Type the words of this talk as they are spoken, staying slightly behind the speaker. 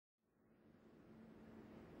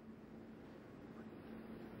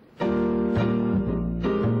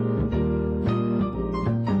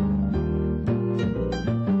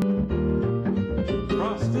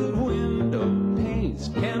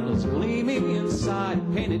inside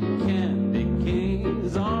painted candy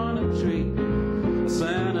canes on a tree.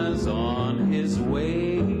 Santa's on his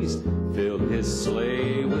way, he's filled his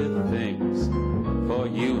sleigh with things for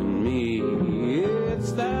you and me.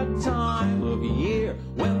 It's that time of year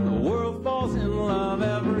when the world falls in love.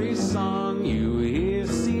 Every song you hear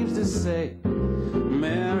seems to say,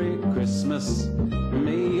 Merry Christmas,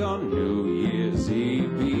 may your New Year's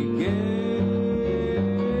Eve be gay.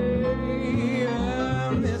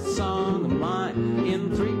 And this song of mine in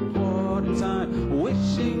 3/4 time,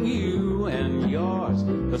 wishing you and yours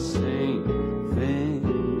the same thing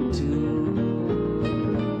too.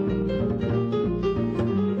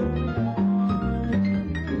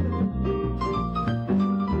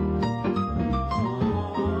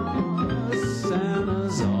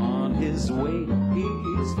 Santa's on his way,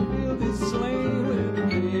 he's filled his sleigh with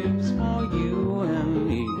gifts for you and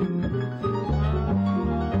me.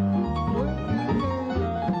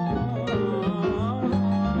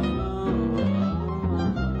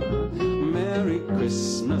 Merry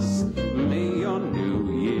Christmas, may your New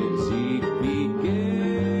Year's Eve be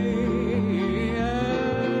gay.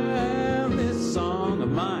 And this song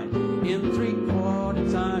of mine in 3/4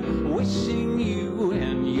 time, wishing you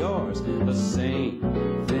and yours the same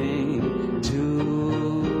thing too.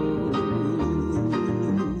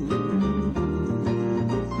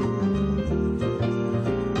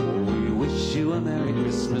 We wish you a Merry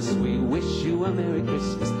Christmas, we wish you a Merry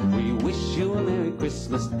Christmas, we wish you a Merry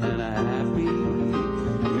Christmas and a Happy